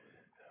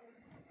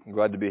I'm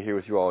glad to be here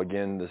with you all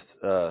again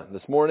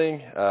this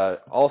morning.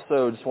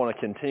 Also, just want to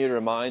continue to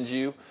remind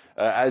you,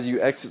 as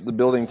you exit the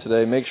building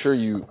today, make sure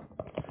you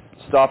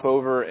stop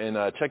over and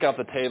check out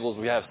the tables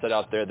we have set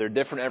out there. They're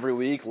different every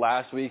week.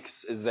 Last week's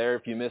is there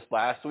if you missed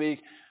last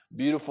week.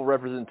 Beautiful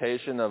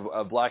representation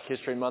of Black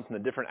History Month and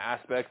the different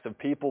aspects of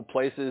people,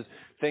 places,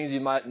 things you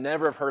might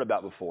never have heard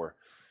about before.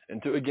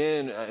 And to,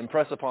 again,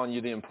 impress upon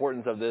you the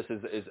importance of this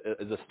is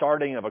the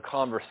starting of a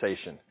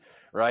conversation,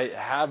 right?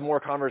 Have more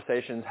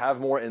conversations,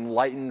 have more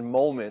enlightened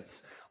moments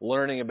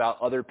learning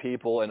about other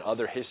people and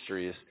other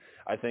histories.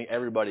 I think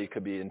everybody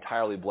could be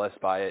entirely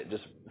blessed by it,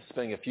 just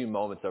spending a few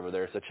moments over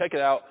there. So check it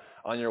out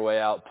on your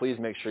way out. Please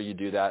make sure you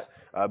do that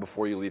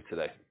before you leave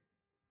today.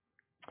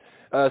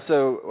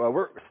 So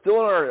we're still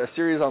in our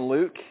series on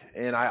Luke,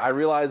 and I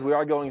realize we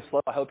are going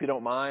slow. I hope you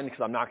don't mind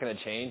because I'm not going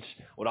to change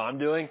what I'm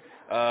doing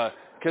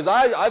because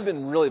I've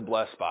been really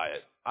blessed by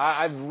it.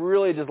 I've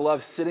really just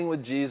loved sitting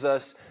with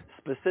Jesus,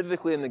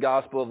 specifically in the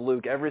Gospel of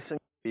Luke, every single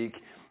week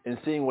and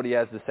seeing what he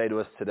has to say to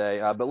us today.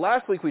 But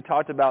last week we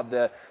talked about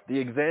the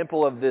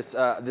example of this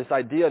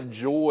idea of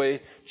joy,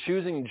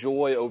 choosing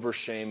joy over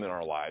shame in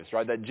our lives,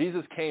 right? That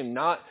Jesus came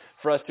not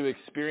for us to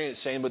experience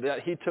shame, but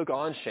that he took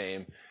on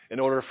shame in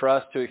order for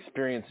us to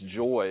experience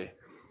joy.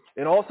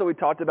 And also we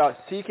talked about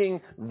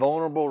seeking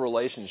vulnerable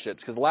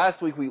relationships, because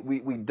last week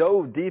we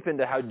dove deep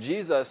into how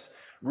Jesus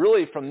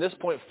really from this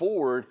point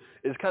forward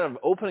is kind of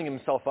opening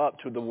himself up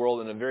to the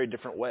world in a very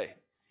different way.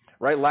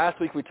 Right? Last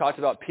week we talked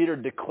about Peter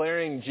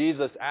declaring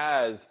Jesus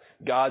as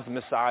God's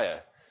Messiah.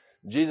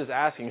 Jesus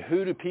asking,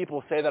 who do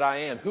people say that I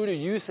am? Who do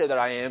you say that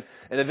I am?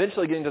 And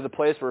eventually getting to the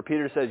place where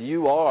Peter says,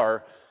 you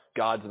are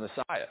God's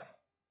Messiah.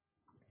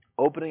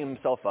 Opening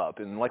himself up.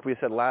 And like we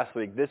said last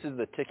week, this is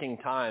the ticking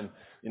time,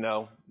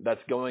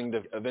 that's going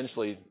to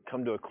eventually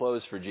come to a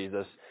close for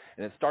Jesus.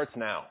 And it starts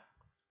now,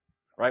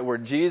 right? Where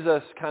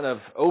Jesus kind of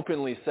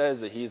openly says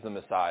that he's the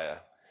Messiah.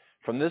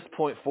 From this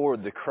point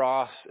forward, the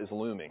cross is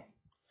looming.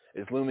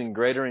 It's looming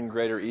greater and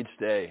greater each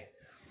day.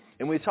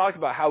 And we talked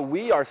about how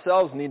we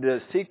ourselves need to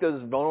seek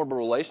those vulnerable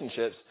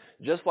relationships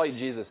just like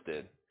Jesus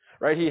did.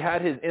 Right? He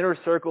had his inner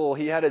circle.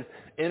 He had his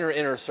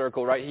inner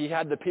circle, right? He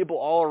had the people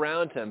all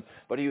around him,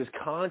 but he was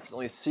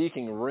constantly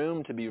seeking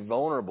room to be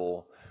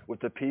vulnerable with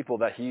the people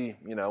that he,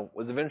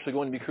 was eventually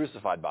going to be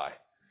crucified by.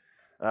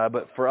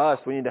 But for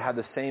us, we need to have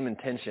the same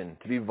intention,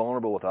 to be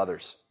vulnerable with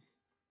others.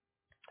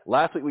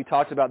 Last week we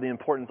talked about the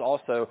importance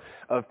also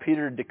of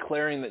Peter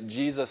declaring that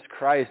Jesus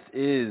Christ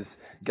is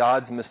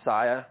God's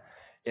Messiah,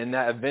 and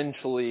that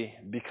eventually,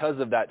 because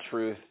of that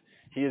truth,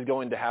 he is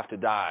going to have to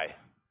die.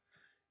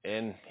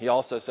 And he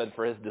also said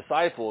for his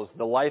disciples,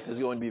 the life is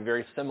going to be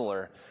very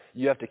similar.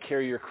 You have to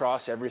carry your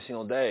cross every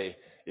single day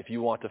if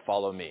you want to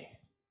follow me.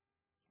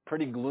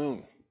 Pretty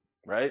gloom,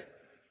 right?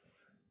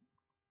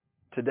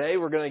 Today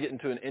we're going to get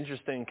into an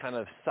interesting kind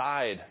of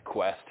side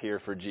quest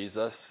here for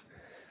Jesus.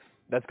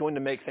 That's going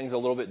to make things a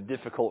little bit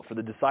difficult for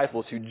the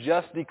disciples who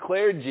just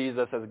declared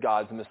Jesus as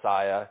God's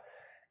Messiah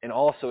and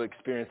also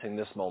experiencing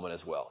this moment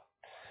as well.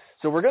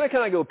 So we're going to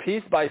kind of go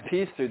piece by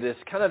piece through this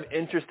kind of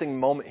interesting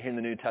moment here in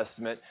the New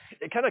Testament.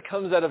 It kind of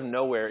comes out of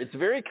nowhere. It's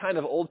very kind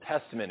of Old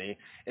Testament-y,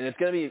 and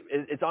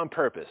it's on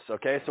purpose,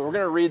 okay? So we're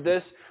going to read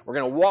this, we're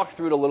going to walk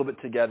through it a little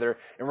bit together,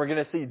 and we're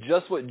going to see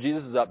just what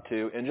Jesus is up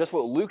to and just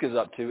what Luke is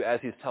up to as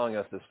he's telling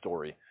us this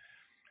story.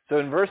 So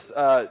in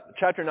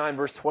chapter 9,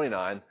 verse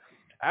 29,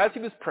 as he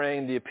was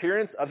praying, the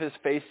appearance of his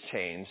face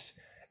changed,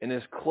 and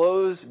his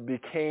clothes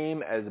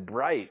became as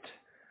bright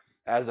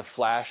as a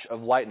flash of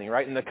lightning,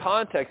 right? In the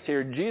context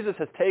here, Jesus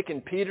has taken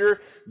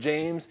Peter,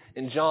 James,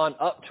 and John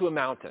up to a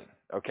mountain,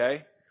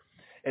 okay?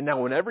 And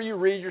now whenever you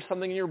read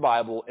something in your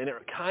Bible, and it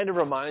kind of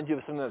reminds you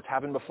of something that's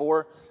happened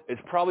before,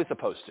 it's probably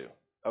supposed to,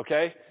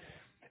 okay?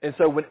 And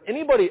so when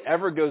anybody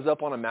ever goes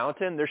up on a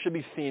mountain, there should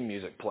be theme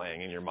music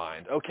playing in your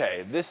mind.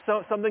 Okay,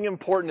 something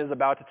important is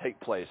about to take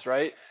place,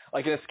 right?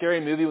 Like in a scary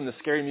movie when the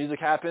scary music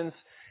happens,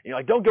 you're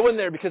like, don't go in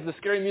there because the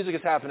scary music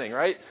is happening,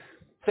 right?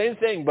 Same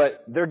thing,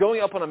 but they're going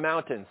up on a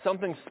mountain.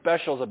 Something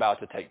special is about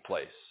to take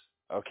place,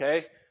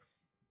 okay?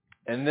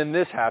 And then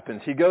this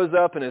happens. He goes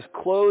up and his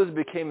clothes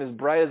became as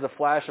bright as a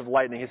flash of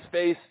lightning. His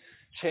face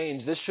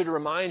changed. This should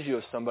remind you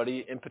of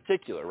somebody in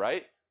particular,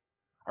 right?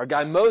 Our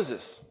guy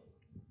Moses.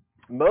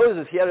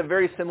 Moses, he had a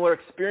very similar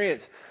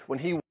experience when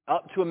he went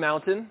up to a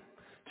mountain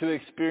to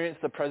experience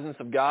the presence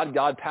of God.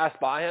 God passed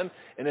by him,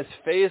 and his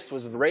face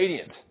was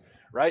radiant,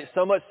 right?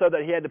 So much so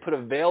that he had to put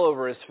a veil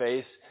over his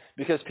face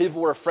because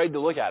people were afraid to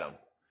look at him,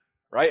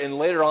 right? And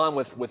later on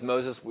with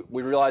Moses,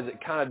 we realized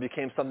it kind of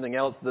became something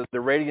else.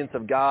 The radiance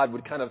of God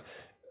would kind of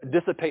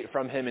dissipate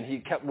from him, and he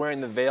kept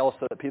wearing the veil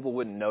so that people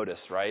wouldn't notice,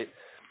 right?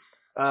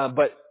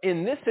 But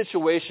in this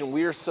situation,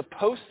 we are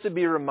supposed to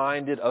be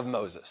reminded of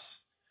Moses.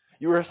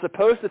 You are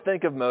supposed to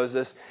think of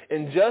Moses,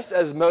 and just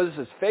as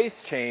Moses' face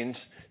changed,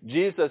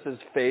 Jesus'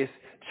 face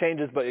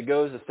changes, but it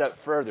goes a step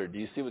further. Do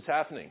you see what's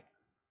happening?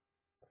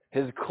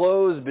 His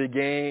clothes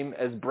became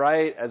as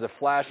bright as a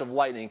flash of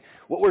lightning.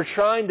 What we're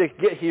trying to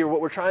get here, what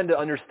we're trying to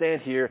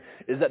understand here,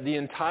 is that the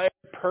entire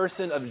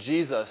person of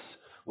Jesus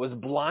was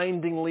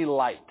blindingly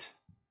light.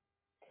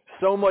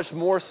 so much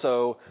more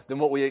so than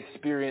what we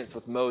experienced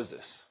with Moses,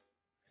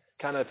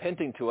 kind of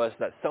hinting to us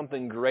that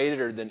something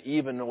greater than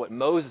even what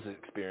Moses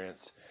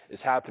experienced is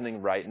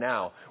happening right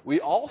now.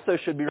 We also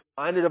should be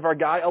reminded of our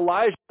guy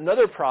Elijah,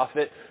 another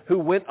prophet who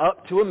went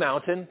up to a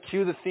mountain,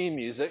 cue the theme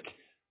music,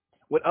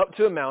 went up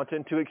to a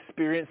mountain to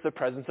experience the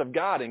presence of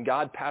God, and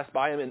God passed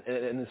by him in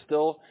the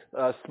still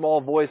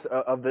small voice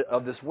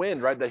of this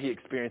wind, right, that he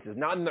experiences.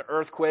 Not in the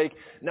earthquake,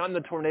 not in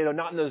the tornado,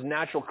 not in those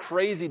natural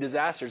crazy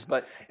disasters,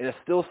 but in a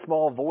still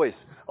small voice,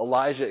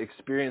 Elijah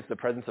experienced the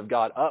presence of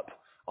God up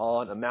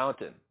on a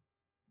mountain.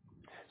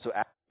 So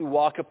as we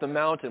walk up the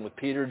mountain with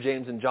Peter,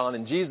 James, and John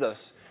and Jesus,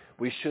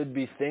 we should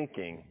be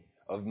thinking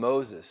of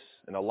Moses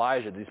and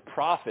Elijah, these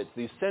prophets,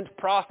 these sent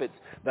prophets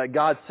that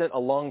God sent a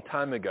long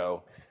time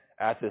ago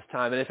at this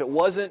time. And if it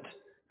wasn't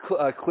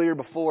clear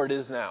before, it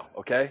is now,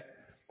 okay?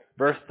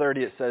 Verse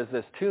 30, it says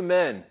this, 2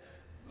 men,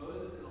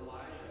 Moses and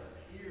Elijah,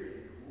 appeared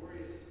in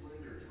glorious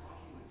splendor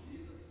talking with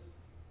Jesus.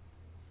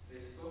 They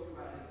spoke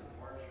about his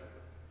departure,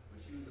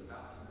 which he was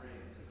about to bring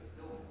to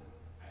fulfillment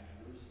at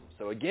Jerusalem.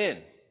 So again,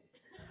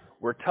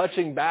 we're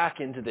touching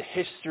back into the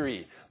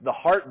history, the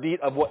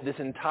heartbeat of what this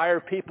entire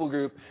people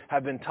group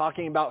have been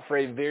talking about for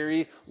a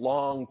very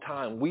long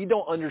time. We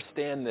don't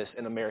understand this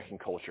in American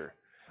culture.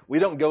 We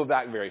don't go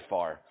back very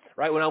far,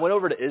 right? When I went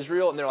over to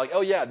Israel and they're like,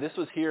 oh yeah, this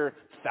was here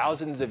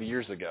thousands of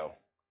years ago.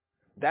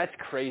 That's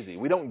crazy.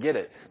 We don't get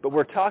it. But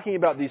we're talking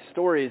about these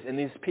stories and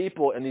these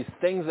people and these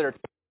things that are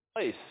taking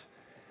place.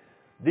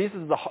 This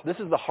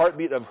is the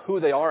heartbeat of who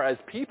they are as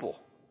people.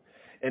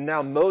 And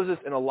now Moses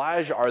and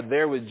Elijah are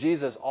there with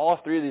Jesus, all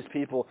three of these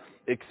people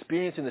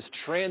experiencing this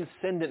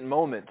transcendent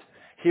moment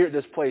here at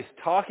this place,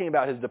 talking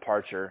about his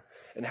departure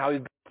and how he's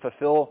going to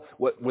fulfill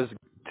what was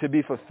to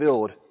be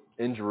fulfilled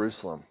in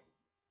Jerusalem.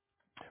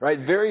 Right?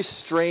 Very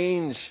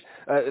strange.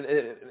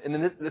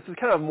 And this is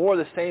kind of more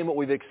the same what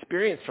we've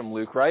experienced from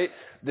Luke, right?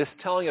 This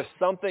telling of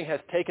something has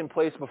taken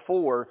place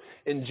before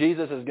and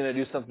Jesus is going to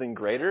do something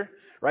greater,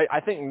 right? I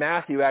think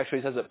Matthew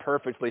actually says it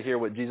perfectly here,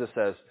 what Jesus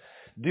says.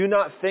 Do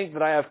not think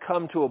that I have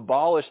come to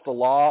abolish the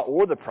law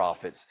or the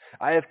prophets.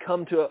 I have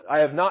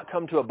not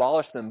come to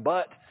abolish them,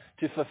 but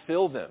to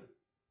fulfill them.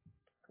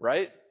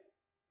 Right?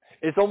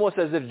 It's almost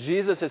as if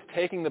Jesus is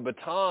taking the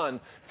baton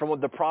from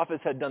what the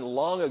prophets had done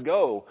long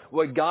ago,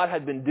 what God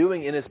had been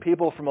doing in his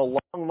people from a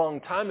long,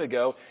 long time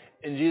ago,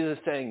 and Jesus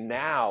is saying,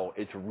 now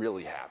it's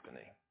really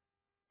happening.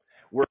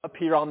 We're up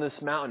here on this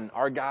mountain.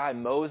 Our guy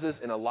Moses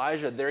and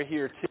Elijah, they're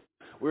here too.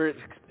 We're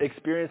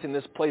experiencing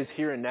this place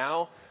here and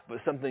now, but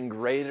something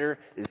greater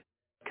is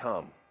to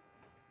come.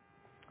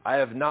 I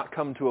have not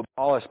come to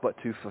abolish, but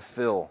to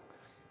fulfill.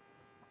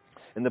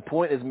 And the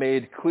point is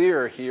made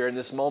clearer here in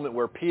this moment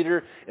where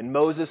Peter and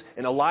Moses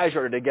and Elijah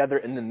are together,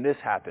 and then this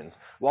happens.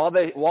 While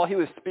he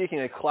was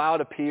speaking, a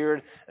cloud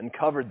appeared and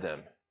covered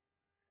them.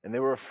 And they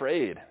were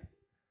afraid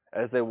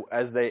as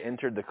they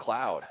entered the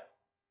cloud.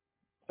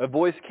 A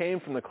voice came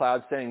from the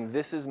cloud saying,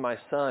 "This is my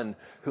son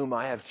whom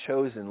I have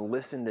chosen.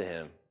 Listen to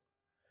him."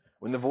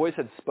 When the voice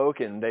had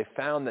spoken, they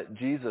found that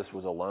Jesus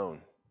was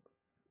alone.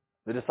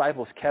 The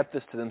disciples kept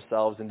this to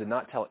themselves and did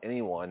not tell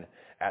anyone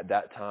at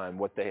that time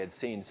what they had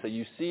seen. So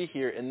you see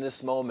here in this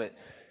moment,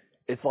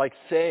 it's like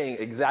saying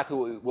exactly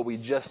what we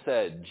just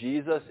said.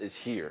 Jesus is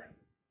here.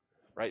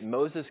 Right?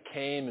 Moses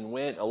came and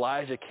went.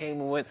 Elijah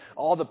came and went.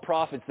 All the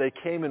prophets, they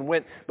came and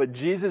went. But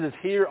Jesus is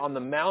here on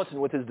the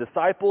mountain with his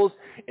disciples.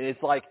 And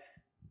it's like,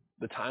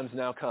 the time's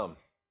now come.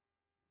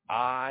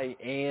 I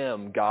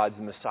am God's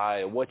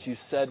Messiah. What you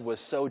said was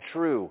so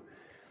true.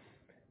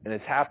 And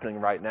it's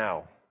happening right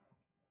now.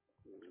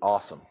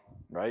 Awesome,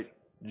 right?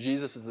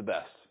 Jesus is the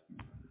best.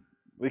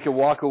 We could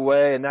walk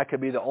away and that could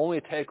be the only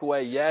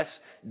takeaway. Yes,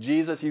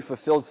 Jesus, you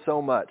fulfilled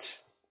so much.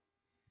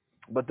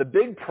 But the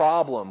big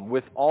problem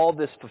with all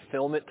this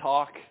fulfillment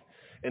talk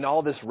and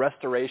all this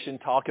restoration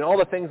talk and all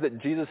the things that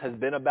Jesus has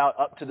been about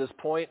up to this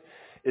point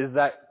is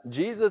that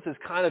Jesus is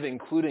kind of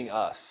including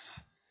us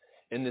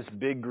in this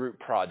big group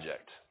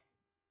project.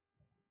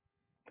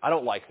 I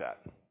don't like that.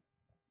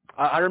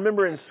 I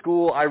remember in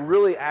school, I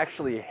really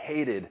actually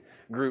hated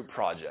group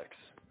projects,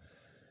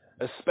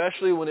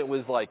 especially when it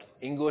was like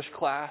English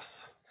class.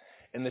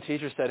 And the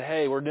teacher said,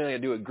 hey, we're going to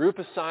do a group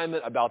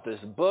assignment about this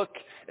book,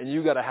 and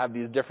you got to have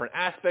these different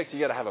aspects. You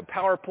got to have a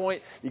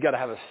PowerPoint. You got to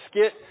have a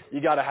skit.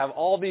 You got to have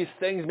all these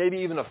things, maybe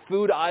even a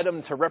food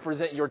item to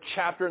represent your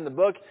chapter in the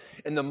book.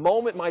 And the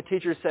moment my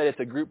teacher said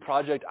it's a group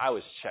project, I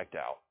was checked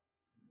out.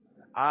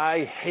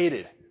 I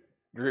hated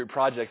group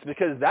projects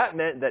because that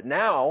meant that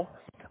now,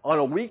 on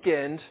a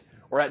weekend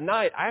or at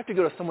night, I have to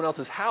go to someone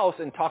else's house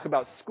and talk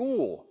about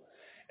school.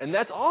 And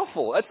that's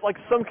awful. That's like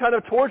some kind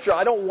of torture.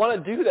 I don't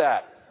want to do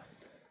that.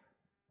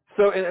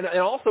 So, and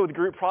also with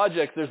group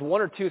projects, there's one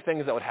or two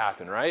things that would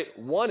happen, right?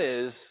 One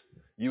is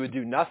you would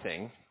do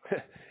nothing,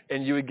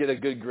 and you would get a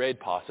good grade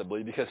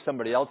possibly because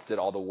somebody else did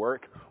all the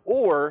work.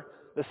 Or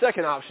the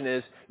second option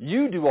is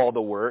you do all the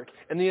work,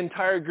 and the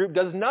entire group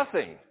does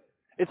nothing.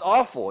 It's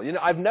awful. You know,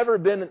 I've never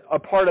been a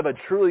part of a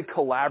truly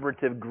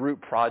collaborative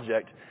group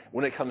project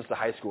when it comes to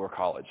high school or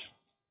college.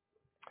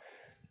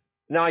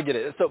 Now I get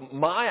it. So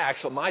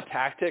my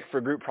tactic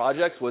for group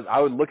projects was I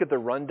would look at the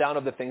rundown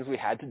of the things we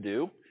had to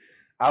do.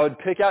 I would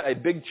pick out a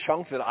big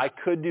chunk that I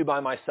could do by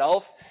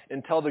myself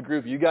and tell the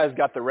group, you guys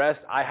got the rest.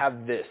 I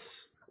have this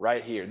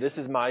right here. This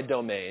is my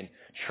domain.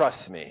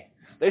 Trust me.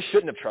 They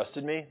shouldn't have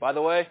trusted me, by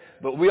the way,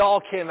 but we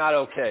all came out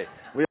okay.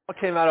 We all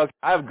came out okay.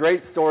 I have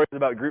great stories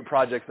about group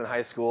projects in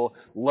high school.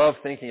 Love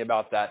thinking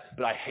about that,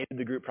 but I hated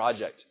the group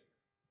project.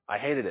 I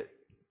hated it.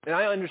 And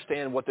I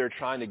understand what they're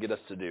trying to get us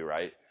to do,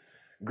 right?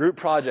 Group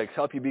projects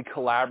help you be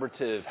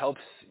collaborative,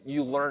 helps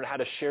you learn how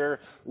to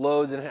share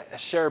loads and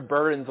share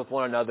burdens with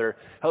one another,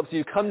 helps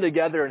you come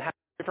together and have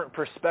a different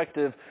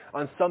perspective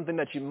on something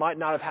that you might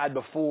not have had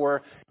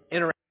before.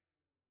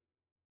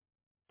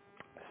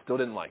 Still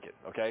didn't like it,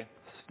 okay?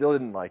 Still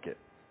didn't like it.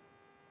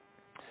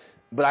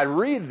 But I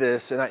read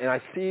this and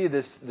I see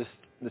this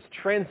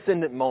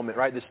transcendent moment,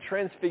 right? This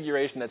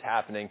transfiguration that's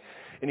happening.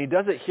 And he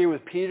does it here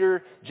with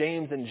Peter,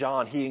 James, and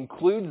John. He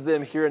includes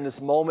them here in this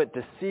moment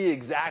to see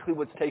exactly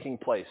what's taking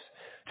place,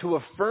 to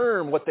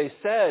affirm what they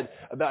said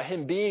about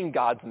him being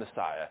God's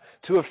Messiah,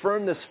 to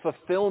affirm this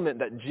fulfillment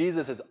that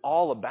Jesus is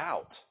all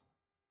about.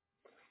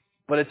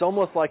 But it's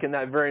almost like in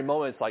that very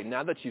moment, it's like,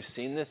 now that you've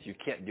seen this, you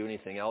can't do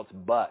anything else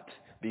but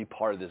be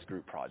part of this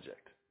group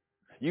project.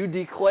 You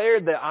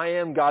declared that I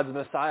am God's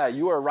Messiah.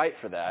 You are right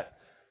for that,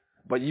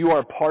 but you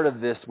are part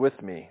of this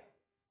with me.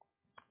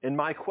 And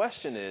my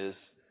question is,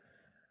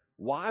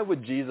 why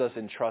would Jesus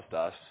entrust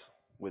us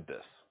with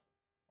this?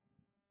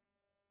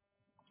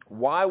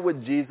 Why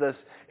would Jesus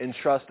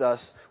entrust us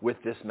with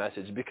this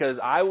message? Because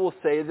I will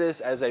say this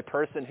as a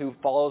person who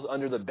falls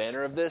under the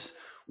banner of this,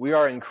 we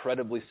are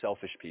incredibly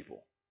selfish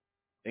people.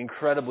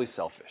 Incredibly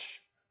selfish.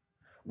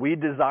 We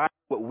desire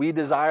what we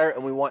desire,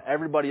 and we want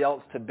everybody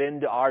else to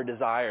bend to our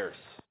desires.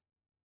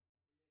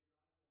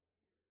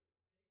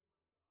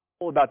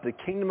 About the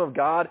kingdom of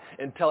God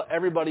and tell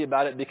everybody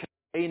about it because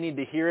they need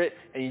to hear it,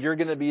 and you're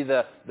going to be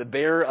the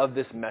bearer of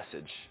this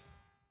message.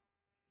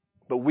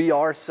 But we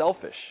are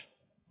selfish.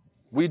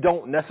 We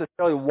don't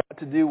necessarily want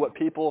to do what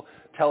people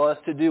tell us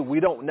to do. We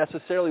don't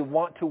necessarily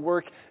want to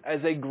work as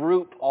a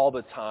group all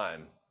the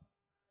time,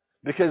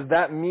 because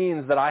that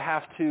means that I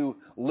have to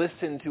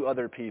listen to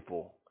other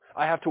people.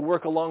 I have to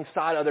work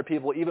alongside other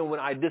people even when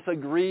I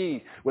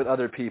disagree with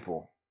other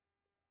people.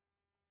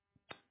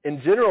 In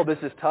general, this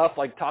is tough,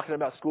 like talking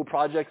about school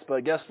projects,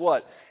 but guess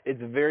what?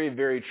 It's very,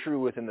 very true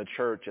within the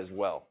church as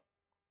well.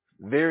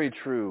 Very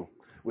true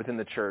within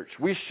the church.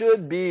 We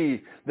should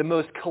be the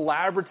most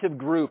collaborative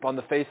group on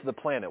the face of the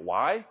planet.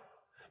 Why?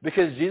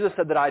 Because Jesus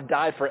said that I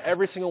died for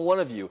every single one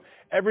of you.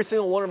 Every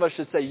single one of us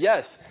should say,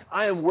 yes,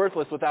 I am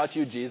worthless without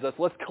you, Jesus.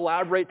 Let's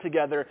collaborate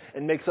together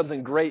and make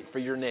something great for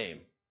your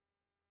name.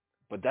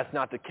 But that's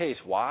not the case.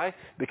 Why?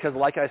 Because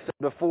like I said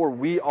before,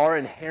 we are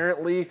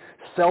inherently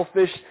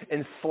selfish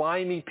and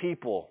slimy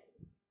people.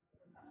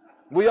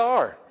 We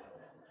are.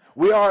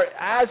 We are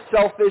as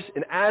selfish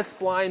and as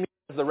slimy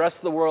as the rest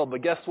of the world.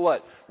 But guess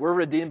what? We're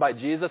redeemed by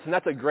Jesus, and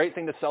that's a great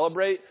thing to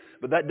celebrate.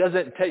 But that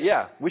doesn't take,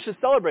 we should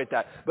celebrate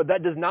that. But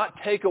that does not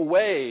take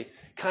away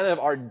kind of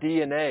our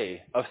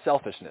DNA of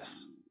selfishness.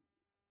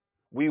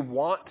 We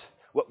want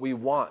what we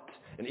want.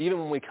 And even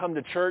when we come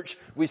to church,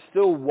 we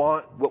still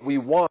want what we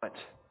want.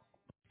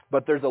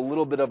 But there's a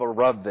little bit of a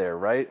rub there,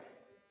 right?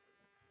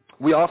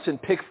 We often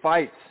pick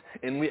fights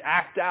and we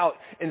act out.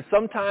 And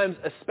sometimes,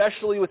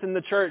 especially within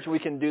the church, we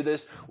can do this.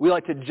 We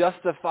like to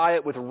justify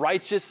it with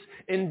righteous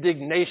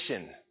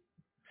indignation.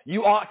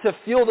 You ought to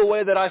feel the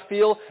way that I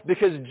feel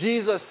because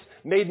Jesus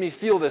made me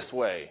feel this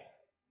way.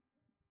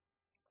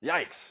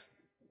 Yikes.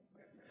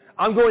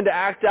 I'm going to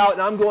act out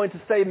and I'm going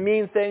to say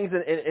mean things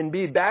and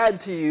be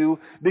bad to you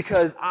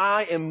because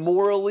I am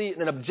morally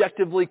and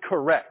objectively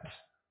correct.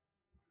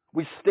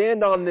 We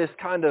stand on this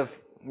kind of,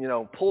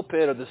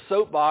 pulpit or the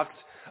soapbox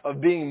of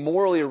being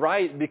morally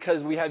right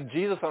because we have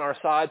Jesus on our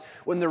side,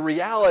 when the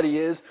reality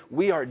is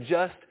we are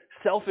just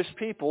selfish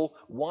people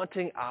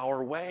wanting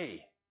our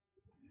way.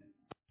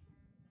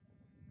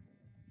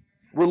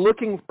 We're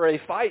looking for a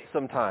fight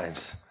sometimes.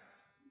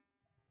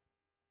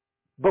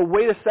 But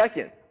wait a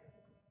second.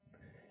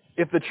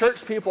 If the church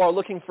people are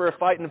looking for a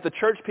fight, and if the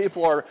church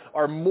people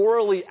are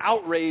morally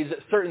outraged at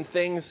certain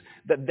things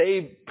that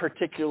they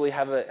particularly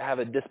have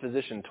a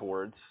disposition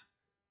towards,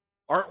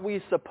 aren't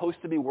we supposed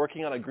to be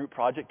working on a group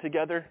project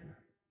together?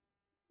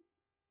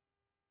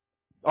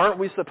 Aren't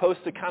we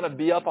supposed to kind of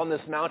be up on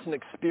this mountain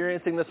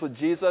experiencing this with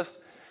Jesus?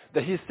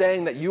 That he's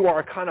saying that you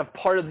are kind of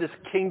part of this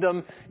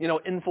kingdom,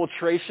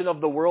 infiltration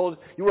of the world.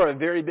 You are a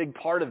very big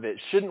part of it.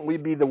 Shouldn't we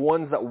be the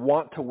ones that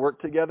want to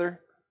work together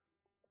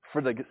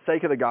for the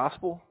sake of the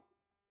gospel?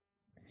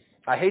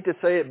 I hate to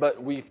say it,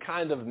 but we've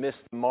kind of missed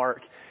the mark.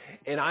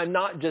 And I'm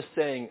not just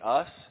saying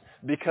us,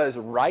 because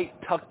right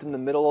tucked in the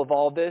middle of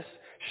all this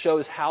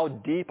shows how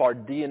deep our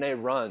DNA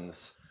runs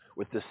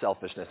with this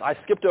selfishness. I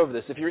skipped over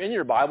this. If you're in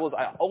your Bibles,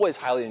 I always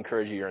highly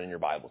encourage you're in your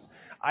Bibles.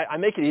 I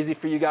make it easy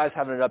for you guys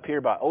having it up here,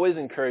 but I always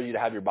encourage you to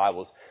have your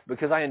Bibles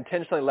because I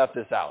intentionally left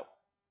this out.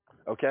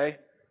 Okay?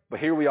 But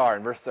here we are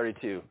in verse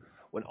 32.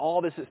 When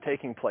all this is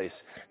taking place,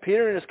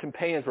 Peter and his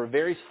companions were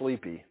very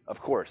sleepy, of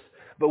course,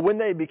 But when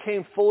they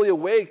became fully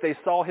awake, they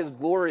saw his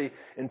glory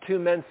and two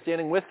men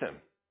standing with him.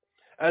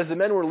 As the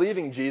men were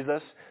leaving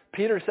Jesus,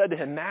 Peter said to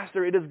him,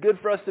 Master, it is good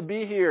for us to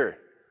be here.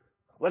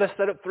 Let us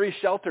set up 3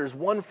 shelters,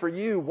 one for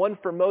you, one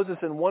for Moses,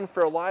 and one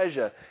for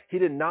Elijah. He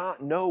did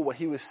not know what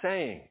he was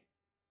saying.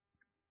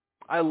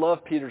 I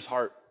love Peter's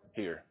heart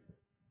here.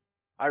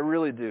 I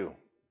really do.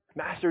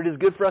 Master, it is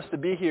good for us to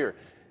be here.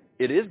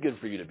 It is good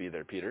for you to be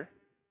there, Peter.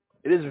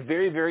 It is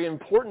very, very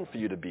important for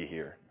you to be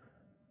here.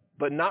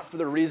 But not for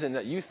the reason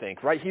that you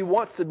think, right? He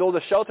wants to build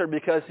a shelter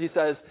because he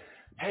says,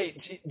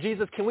 hey,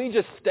 Jesus, can we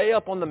just stay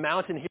up on the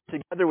mountain here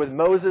together with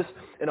Moses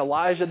and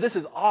Elijah? This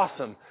is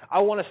awesome. I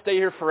want to stay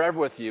here forever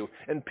with you.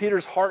 And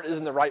Peter's heart is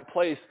in the right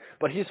place,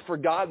 but he's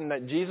forgotten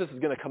that Jesus is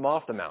going to come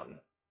off the mountain.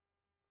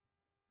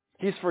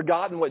 He's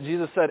forgotten what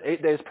Jesus said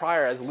 8 days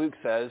prior, as Luke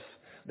says,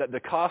 that the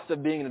cost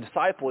of being a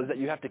disciple is that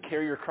you have to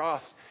carry your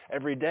cross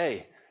every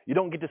day. You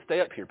don't get to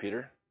stay up here,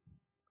 Peter.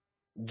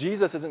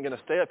 Jesus isn't going to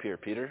stay up here,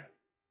 Peter.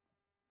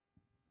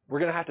 We're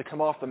going to have to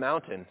come off the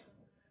mountain,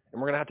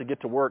 and we're going to have to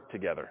get to work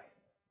together.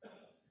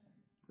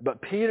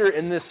 But Peter,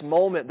 in this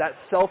moment, that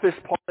selfish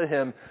part of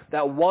him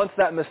that wants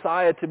that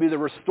Messiah to be the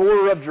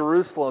restorer of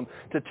Jerusalem,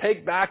 to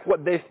take back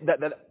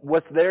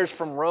what's theirs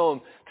from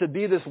Rome, to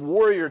be this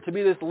warrior, to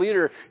be this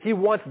leader, he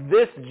wants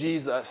this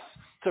Jesus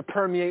to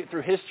permeate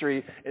through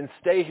history and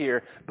stay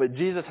here. But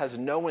Jesus has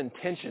no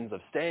intentions of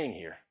staying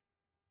here.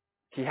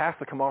 He has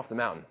to come off the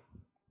mountain.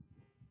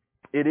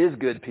 It is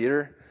good,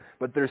 Peter,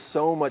 but there's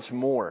so much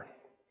more.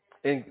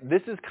 And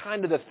this is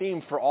kind of the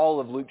theme for all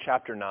of Luke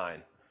chapter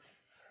 9.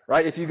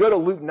 Right? If you go to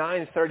Luke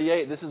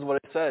 9:38, this is what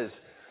it says.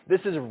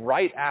 This is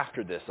right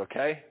after this,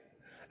 okay?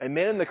 A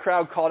man in the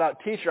crowd called out,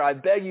 Teacher, I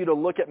beg you to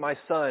look at my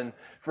son,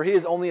 for he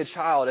is only a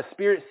child. A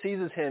spirit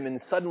seizes him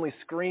and suddenly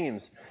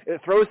screams.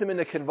 It throws him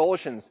into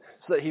convulsions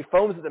so that he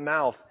foams at the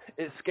mouth.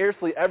 It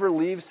scarcely ever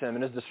leaves him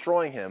and is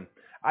destroying him.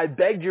 I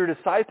begged your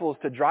disciples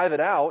to drive it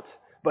out,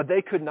 but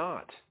they could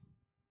not.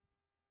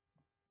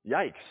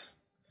 Yikes.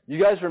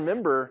 You guys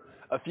remember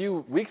a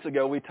few weeks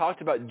ago, we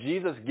talked about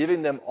Jesus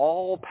giving them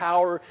all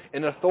power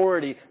and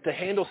authority to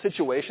handle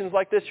situations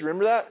like this. You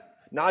remember that?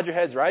 Nod your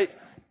heads, right?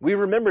 We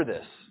remember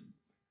this.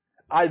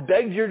 I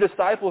begged your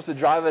disciples to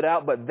drive it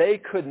out, but they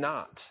could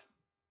not.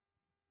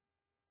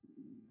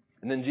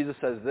 And then Jesus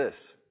says this,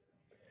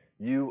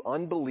 you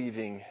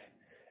unbelieving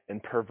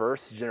and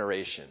perverse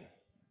generation.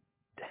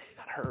 Dang,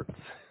 that hurts.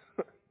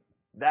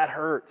 That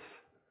hurts.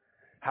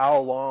 How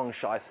long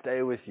shall I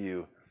stay with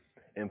you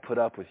and put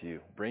up with you?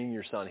 Bring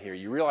your son here.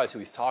 You realize who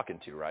he's talking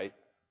to, right?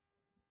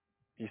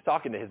 He's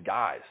talking to his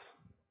guys.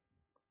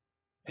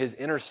 His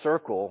inner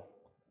circle,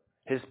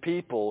 his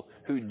people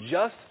who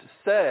just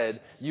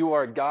said you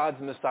are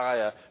God's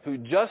Messiah, who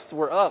just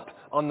were up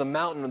on the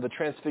mountain of the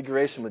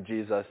transfiguration with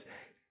Jesus.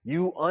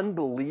 You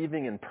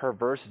unbelieving and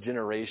perverse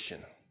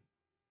generation.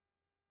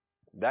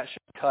 That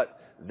should cut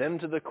them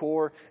to the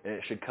core, and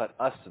it should cut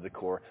us to the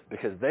core,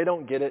 because they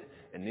don't get it,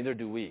 and neither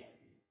do we.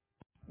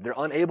 They're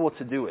unable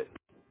to do it.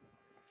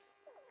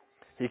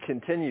 He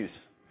continues,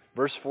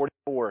 verse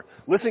 44,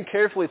 listen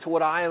carefully to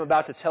what I am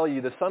about to tell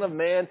you. The Son of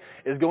Man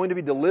is going to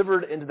be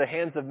delivered into the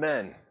hands of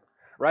men.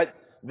 Right?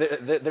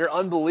 Their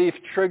unbelief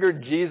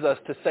triggered Jesus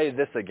to say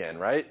this again,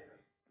 right?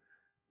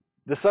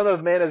 The Son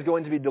of Man is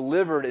going to be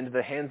delivered into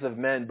the hands of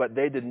men, but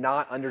they did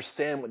not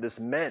understand what this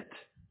meant.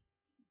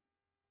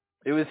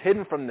 It was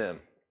hidden from them.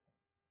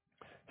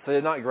 So they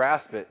did not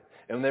grasp it,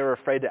 and they were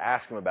afraid to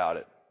ask him about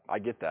it. I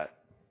get that.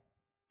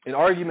 An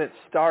argument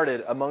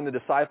started among the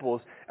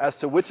disciples as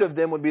to which of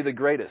them would be the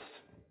greatest.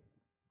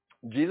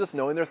 Jesus,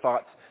 knowing their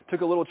thoughts,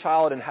 took a little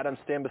child and had him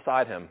stand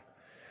beside him.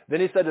 Then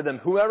he said to them,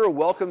 whoever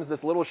welcomes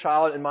this little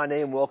child in my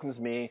name welcomes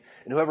me,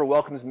 and whoever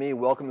welcomes me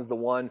welcomes the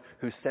one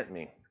who sent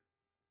me.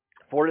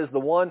 For it is the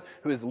one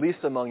who is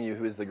least among you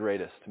who is the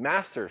greatest.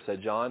 Master,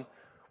 said John,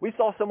 we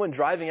saw someone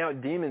driving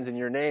out demons in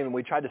your name, and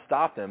we tried to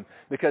stop him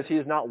because he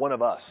is not one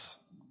of us.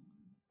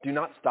 Do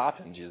not stop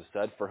him, Jesus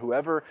said, for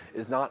whoever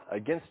is not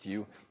against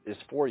you is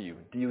for you.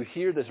 Do you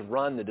hear this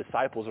run the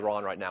disciples are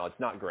on right now? It's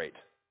not great.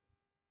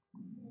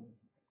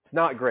 It's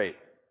not great,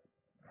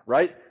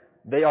 right?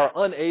 They are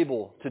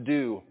unable to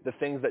do the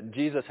things that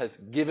Jesus has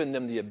given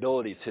them the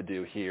ability to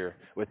do here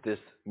with this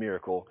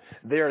miracle.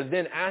 They are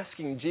then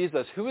asking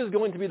Jesus, who is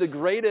going to be the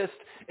greatest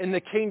in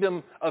the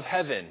kingdom of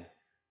heaven?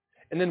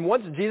 And then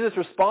once Jesus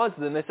responds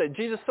to them, they say,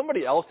 Jesus,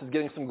 somebody else is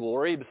getting some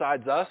glory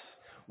besides us.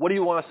 What do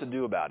you want us to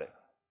do about it?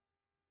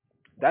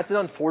 That's an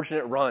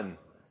unfortunate run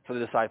for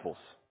the disciples.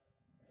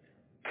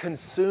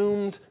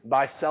 Consumed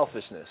by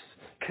selfishness,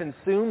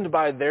 consumed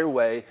by their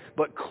way,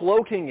 but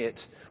cloaking it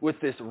with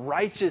this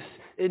righteous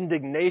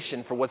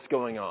indignation for what's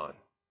going on.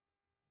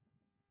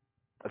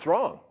 That's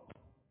wrong.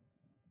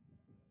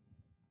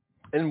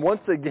 And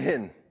once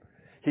again,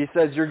 he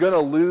says, you're going to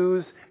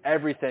lose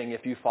everything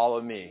if you follow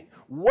me.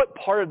 What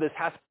part of this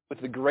has to do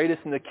with the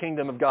greatest in the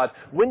kingdom of God?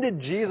 When did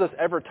Jesus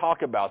ever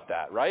talk about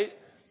that, right?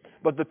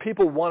 But the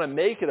people want to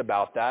make it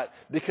about that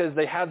because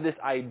they have this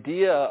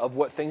idea of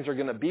what things are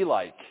going to be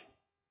like.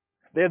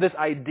 They have this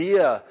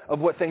idea of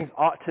what things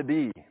ought to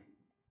be.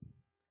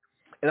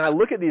 And I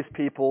look at these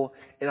people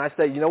and I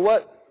say, you know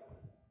what?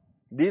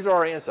 These are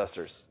our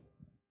ancestors.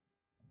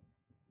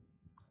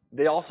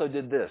 They also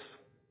did this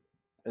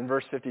in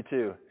verse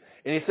 52.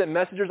 And he sent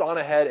messengers on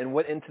ahead and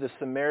went into the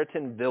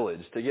Samaritan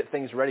village to get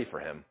things ready for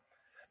him.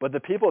 But the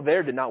people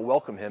there did not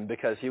welcome him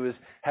because he was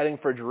heading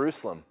for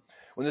Jerusalem.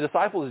 When the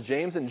disciples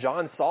James and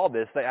John saw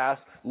this, they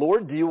asked,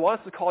 Lord, do you want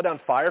us to call down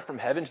fire from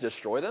heaven to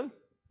destroy them?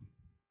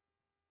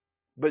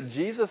 But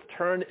Jesus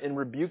turned and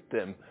rebuked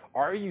them.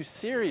 Are you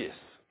serious?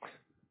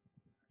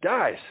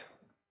 Guys,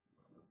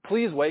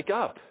 please wake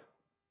up.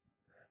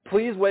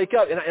 Please wake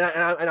up.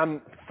 And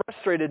I'm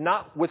frustrated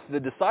not with the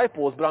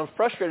disciples, but I'm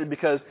frustrated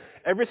because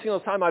every single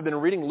time I've been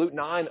reading Luke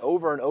 9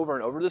 over and over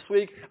and over this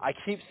week, I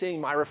keep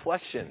seeing my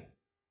reflection.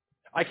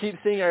 I keep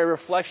seeing a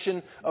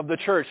reflection of the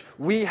church.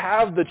 We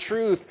have the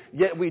truth,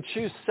 yet we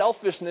choose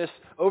selfishness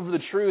over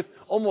the truth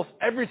almost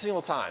every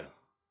single time.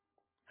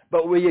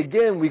 But we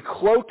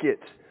cloak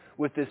it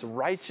with this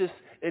righteous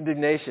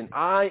indignation.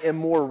 I am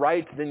more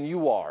right than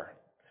you are.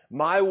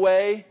 My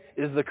way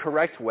is the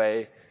correct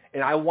way,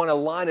 and I want to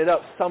line it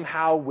up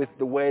somehow with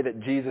the way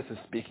that Jesus is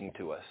speaking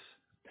to us.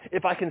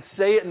 If I can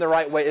say it in the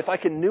right way, if I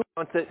can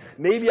nuance it,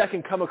 maybe I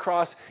can come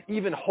across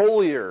even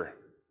holier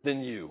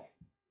than you.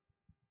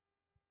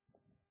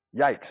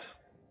 Yikes.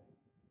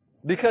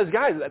 Because,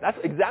 guys, that's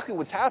exactly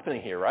what's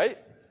happening here, right?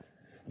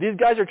 These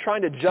guys are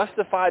trying to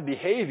justify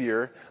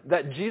behavior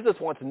that Jesus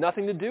wants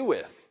nothing to do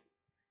with.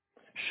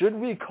 Should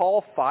we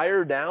call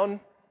fire down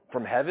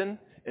from heaven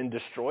and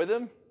destroy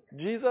them,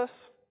 Jesus?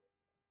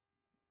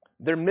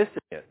 They're missing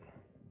it.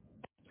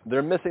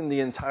 They're missing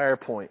the entire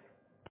point.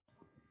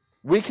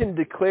 We can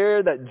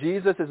declare that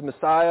Jesus is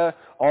Messiah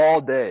all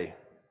day,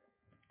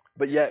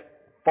 but yet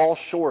fall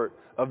short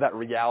of that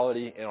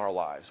reality in our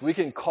lives. We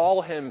can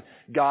call him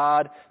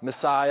God,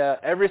 Messiah,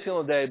 every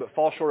single day, but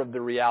fall short of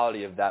the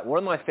reality of that. One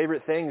of my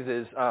favorite things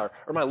is, or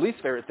my least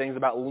favorite things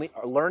about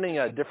learning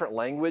a different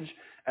language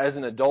as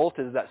an adult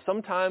is that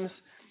sometimes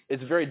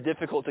it's very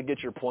difficult to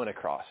get your point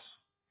across.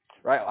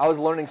 Right? I was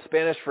learning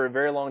Spanish for a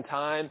very long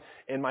time,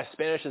 and my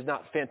Spanish is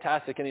not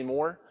fantastic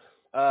anymore.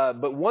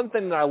 But one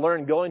thing that I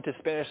learned going to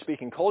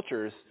Spanish-speaking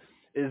cultures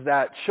is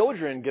that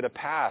children get a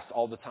pass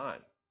all the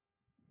time.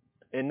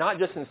 And not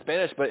just in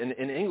Spanish, but in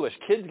English,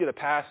 kids get a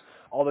pass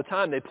all the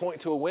time. They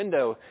point to a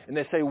window, and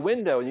they say,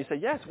 window, and you say,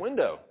 yes,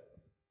 window.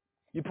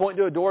 You point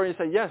to a door, and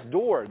you say, yes,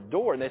 door,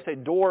 door, and they say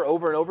door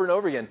over and over and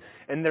over again,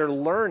 and they're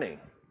learning.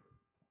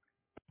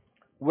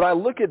 What I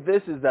look at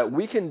this is that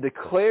we can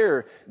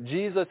declare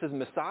Jesus as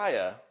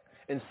Messiah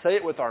and say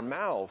it with our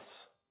mouths,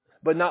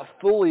 but not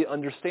fully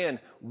understand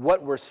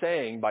what we're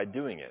saying by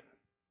doing it.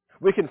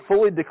 We can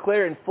fully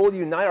declare and fully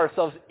unite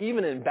ourselves,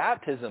 even in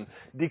baptism,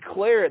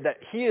 declare that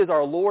he is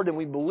our Lord and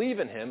we believe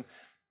in him,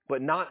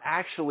 but not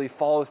actually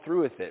follow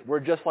through with it. We're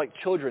just like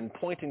children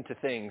pointing to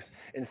things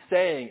and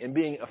saying and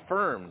being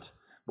affirmed,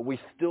 but we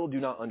still do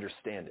not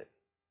understand it.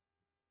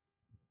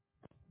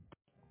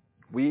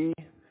 We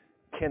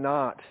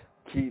cannot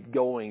keep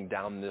going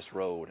down this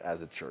road as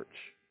a church.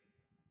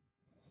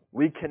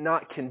 We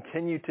cannot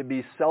continue to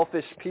be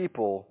selfish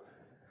people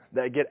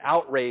that get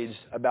outraged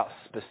about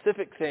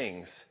specific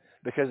things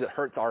because it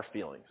hurts our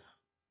feelings.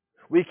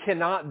 We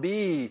cannot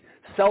be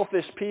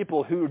selfish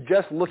people who are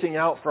just looking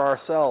out for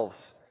ourselves.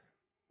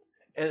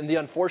 And the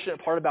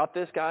unfortunate part about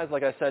this, guys,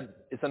 like I said,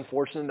 it's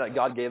unfortunate that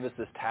God gave us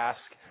this task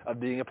of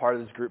being a part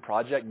of this group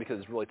project because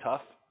it's really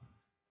tough.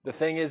 The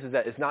thing is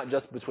that it's not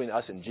just between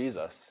us and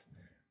Jesus.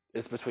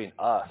 It's between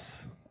us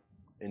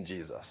and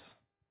Jesus.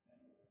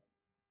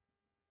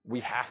 We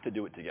have to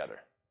do it together.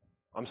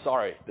 I'm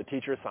sorry, the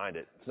teacher assigned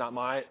it. It's not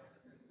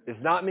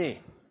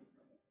me.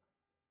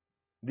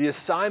 The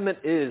assignment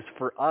is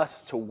for us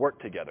to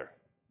work together.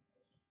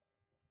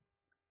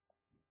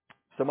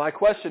 So my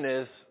question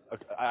is,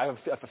 I have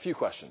a few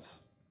questions.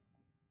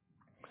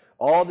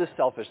 All this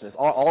selfishness,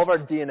 all of our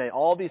DNA,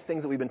 all these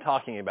things that we've been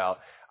talking about,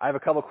 I have a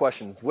couple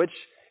questions. Which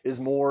is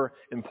more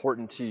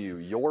important to you,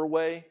 your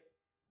way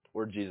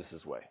or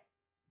Jesus' way?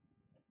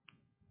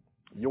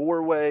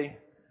 Your way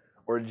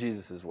or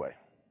Jesus' way?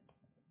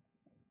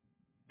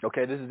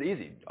 Okay, this is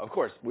easy. Of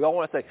course, we all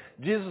want to say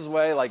Jesus'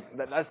 way. Like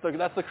that's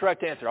the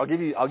correct answer. I'll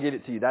give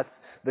it to you. That's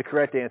the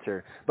correct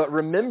answer. But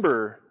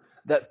remember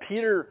that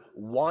Peter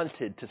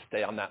wanted to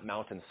stay on that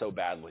mountain so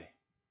badly,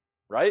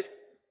 right?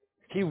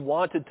 He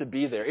wanted to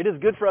be there. It is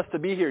good for us to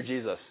be here,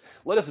 Jesus.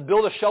 Let us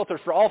build a shelter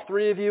for all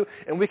three of you,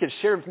 and we can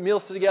share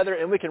meals together,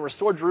 and we can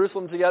restore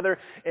Jerusalem together,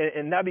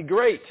 and that'd be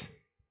great.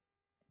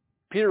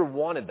 Peter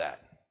wanted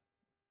that.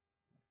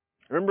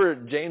 Remember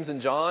James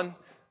and John?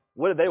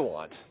 What did they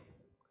want?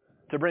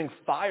 To bring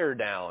fire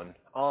down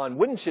on,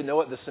 wouldn't you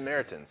know it, the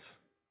Samaritans.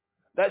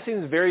 That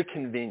seems very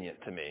convenient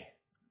to me.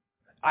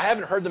 I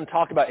haven't heard them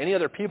talk about any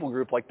other people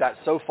group like that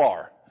so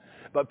far.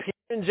 But Peter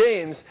and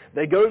James,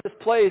 they go to this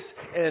place,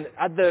 and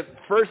at the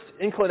first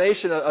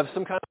inclination of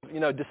some kind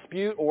of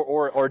dispute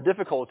or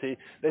difficulty,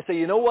 they say,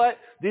 you know what?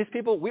 These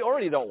people, we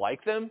already don't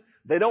like them.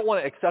 They don't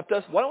want to accept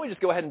us. Why don't we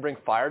just go ahead and bring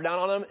fire down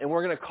on them, and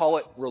we're going to call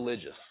it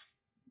religious.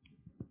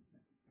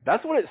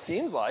 That's what it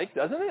seems like,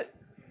 doesn't it?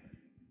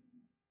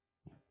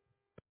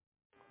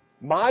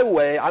 My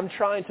way, I'm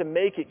trying to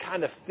make it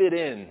kind of fit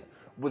in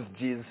with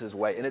Jesus'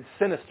 way, and it's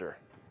sinister.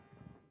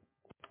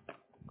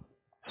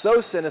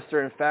 So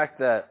sinister, in fact,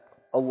 that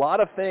a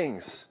lot of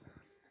things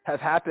have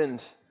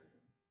happened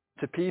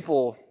to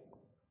people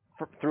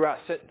throughout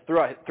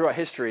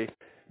history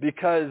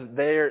because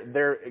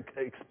they're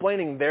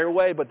explaining their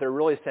way, but they're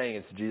really saying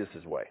it's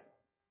Jesus' way.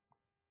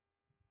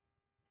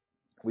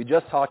 We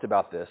just talked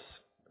about this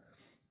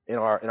in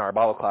our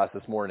Bible class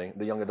this morning,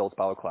 the young adults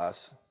Bible class.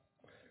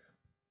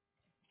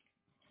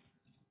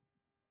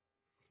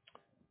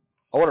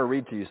 I want to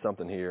read to you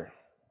something here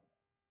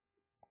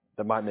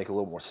that might make a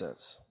little more sense.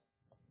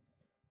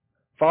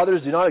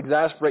 Fathers, do not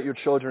exasperate your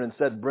children.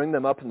 Instead, bring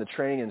them up in the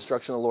training and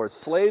instruction of the Lord.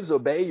 Slaves,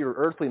 obey your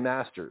earthly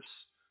masters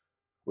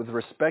with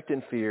respect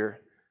and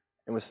fear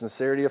and with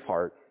sincerity of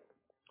heart,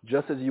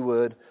 just as you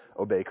would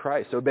obey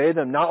Christ. Obey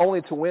them not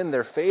only to win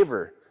their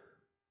favor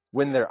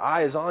when their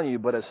eye is on you,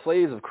 but as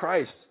slaves of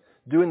Christ,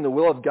 doing the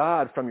will of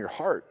God from your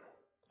heart.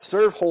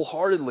 Serve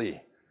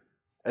wholeheartedly,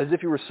 as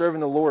if you were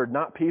serving the Lord,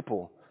 not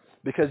people,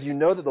 because you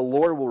know that the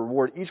Lord will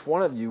reward each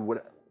one of you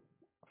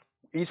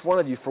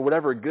for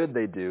whatever good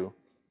they do,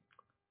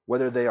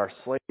 whether they are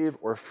slave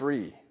or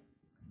free.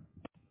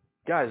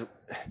 Guys,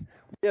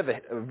 we have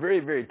a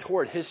very, very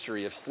torrid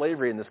history of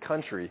slavery in this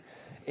country,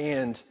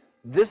 and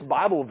this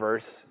Bible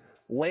verse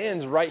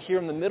lands right here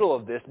in the middle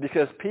of this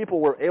because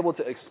people were able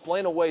to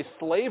explain away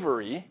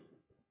slavery,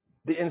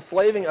 the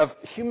enslaving of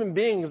human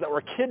beings that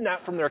were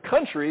kidnapped from their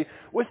country,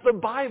 with the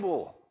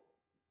Bible.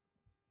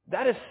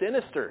 That is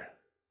sinister.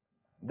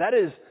 That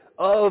is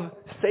of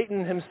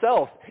Satan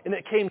himself, and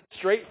it came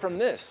straight from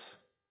this.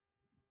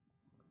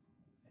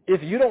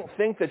 If you don't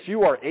think that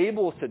you are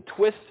able to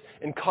twist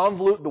and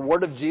convolute the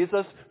word of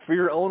Jesus for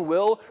your own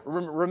will,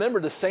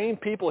 remember the same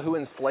people who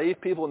enslaved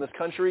people in this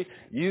country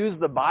used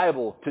the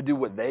Bible to do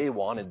what they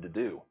wanted to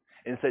do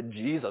and said,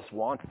 Jesus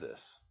wants this.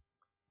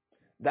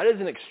 That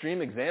is an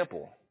extreme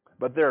example,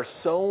 but there are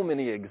so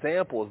many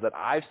examples that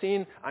I've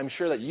seen, I'm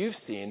sure that you've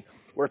seen,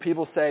 where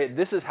people say,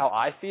 this is how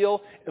I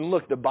feel, and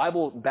look, the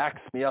Bible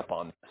backs me up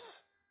on this.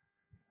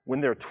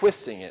 When they're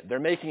twisting it, they're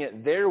making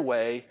it their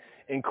way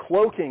and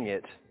cloaking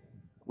it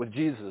with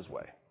Jesus'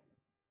 way.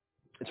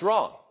 It's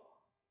wrong.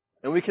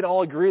 And we can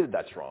all agree that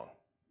that's wrong.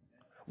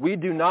 We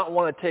do not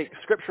want to take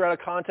Scripture out of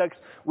context.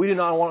 We do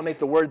not want to make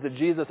the words of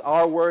Jesus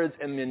our words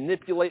and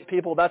manipulate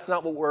people. That's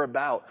not what we're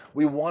about.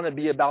 We want to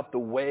be about the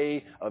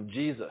way of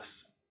Jesus.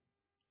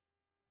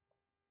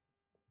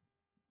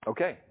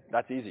 Okay,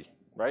 that's easy,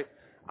 right?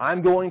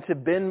 I'm going to,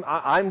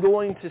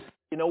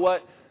 you know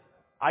what?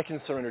 I can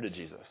surrender to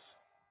Jesus,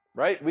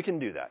 right? We can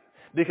do that.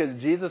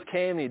 Because Jesus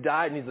came and he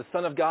died and he's the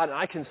Son of God, and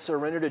I can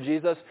surrender to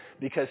Jesus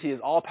because he is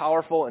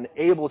all-powerful and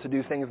able to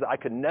do things that I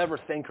could never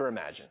think or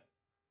imagine.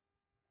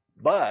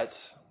 But,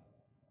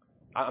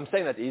 I'm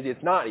saying that's easy.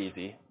 It's not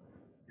easy,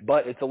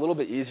 but it's a little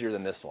bit easier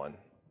than this one.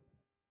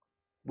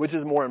 Which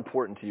is more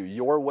important to you,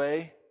 your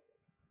way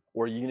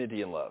or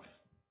unity and love?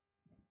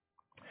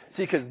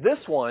 See, because this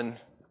one,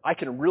 I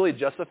can really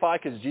justify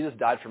because Jesus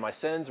died for my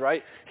sins,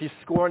 right? He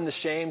scorned the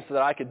shame so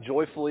that I could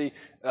joyfully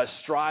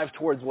strive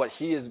towards what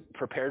he has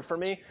prepared for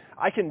me.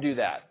 I can do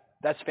that.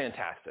 That's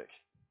fantastic.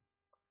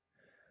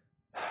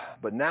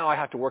 But now I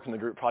have to work on the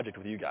group project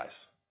with you guys.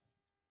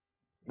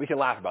 We can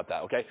laugh about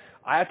that, okay?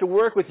 I have to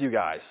work with you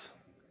guys.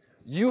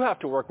 You have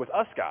to work with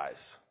us guys.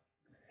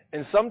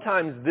 And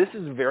sometimes this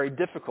is very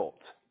difficult.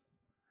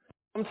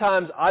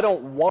 Sometimes I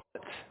don't want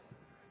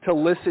to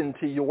listen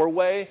to your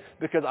way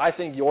because I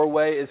think your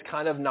way is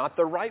kind of not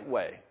the right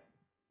way.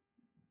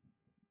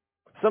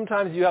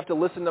 Sometimes you have to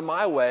listen to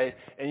my way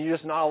and you're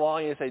just not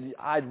allowing me to say,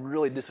 I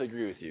really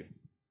disagree with you.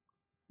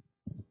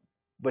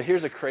 But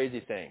here's a crazy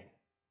thing.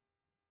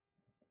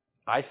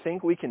 I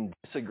think we can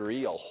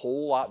disagree a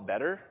whole lot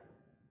better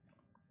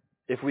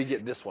if we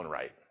get this one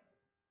right.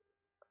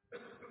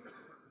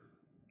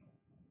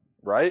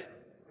 Right?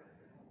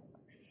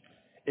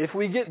 If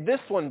we get this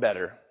one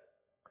better,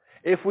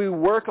 if we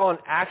work on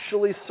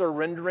actually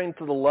surrendering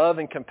to the love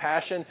and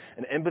compassion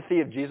and empathy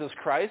of Jesus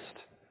Christ,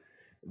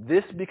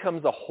 this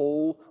becomes a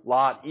whole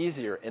lot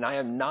easier. And I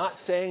am not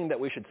saying that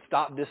we should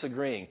stop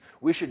disagreeing.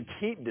 We should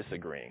keep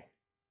disagreeing.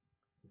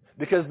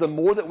 Because the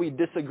more that we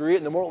disagree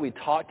and the more we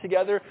talk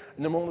together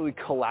and the more we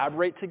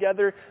collaborate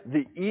together,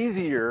 the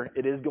easier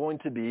it is going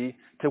to be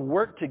to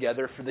work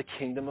together for the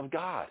kingdom of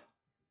God.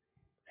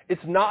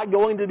 It's not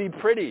going to be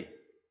pretty.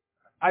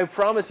 I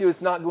promise you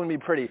it's not going to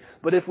be pretty.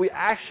 But if we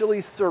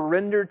actually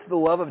surrender to the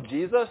love of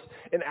Jesus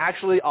and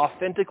actually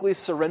authentically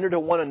surrender to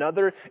one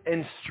another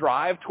and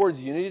strive towards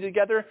unity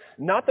together,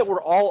 not that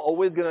we're all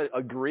always going to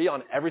agree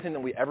on everything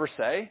that we ever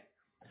say,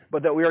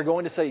 but that we are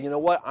going to say, you know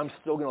what, I'm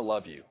still going to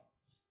love you.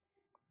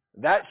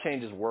 That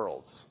changes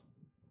worlds.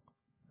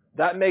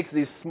 That makes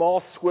these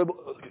small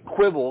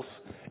quibbles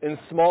and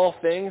small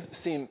things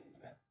seem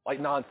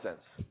like nonsense.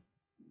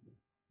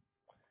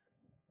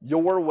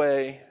 Your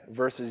way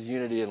versus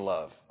unity and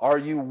love. Are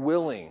you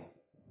willing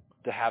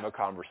to have a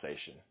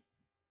conversation?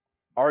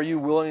 Are you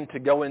willing to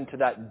go into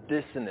that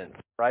dissonance,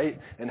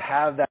 right? And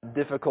have that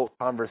difficult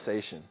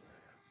conversation?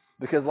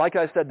 Because like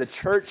I said, the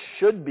church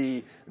should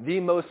be the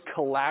most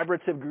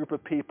collaborative group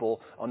of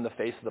people on the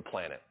face of the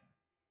planet.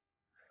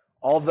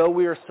 Although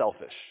we are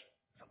selfish,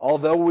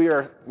 although we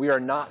are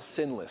not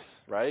sinless,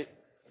 right?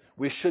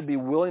 We should be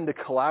willing to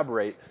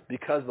collaborate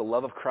because the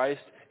love of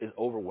Christ is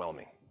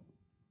overwhelming.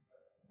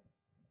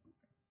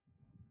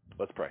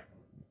 Let's pray.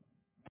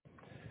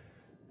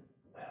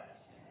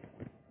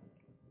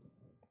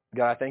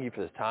 God, I thank you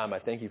for this time. I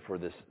thank you for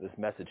this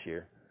message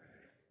here.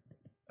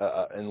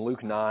 In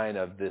Luke 9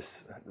 of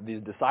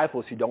these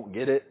disciples who don't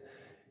get it.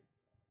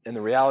 And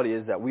the reality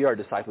is that we are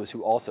disciples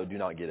who also do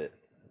not get it.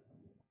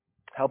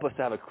 Help us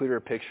to have a clearer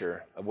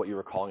picture of what you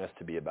were calling us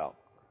to be about.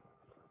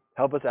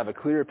 Help us to have a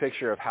clearer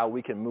picture of how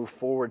we can move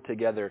forward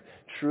together,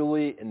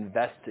 truly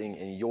investing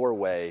in your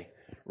way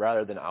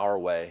rather than our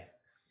way,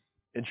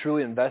 and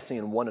truly investing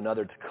in one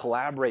another to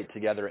collaborate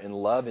together in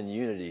love and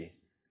unity,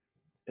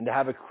 and to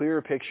have a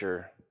clearer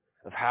picture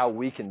of how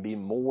we can be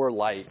more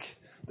like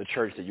the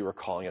church that you are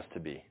calling us to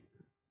be,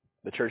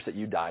 the church that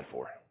you died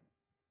for.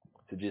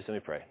 So Jesus, let me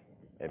pray.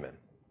 Amen.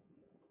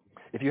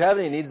 If you have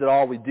any needs at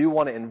all, we do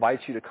want to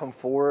invite you to come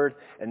forward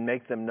and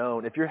make them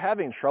known. If you're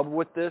having trouble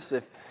with this,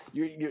 if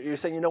you're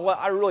saying, you know what,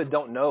 I really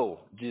don't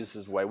know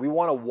Jesus' way, we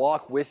want to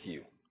walk with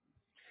you.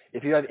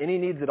 If you have any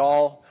needs at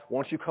all,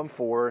 won't you come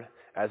forward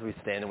as we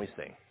stand and we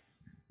sing.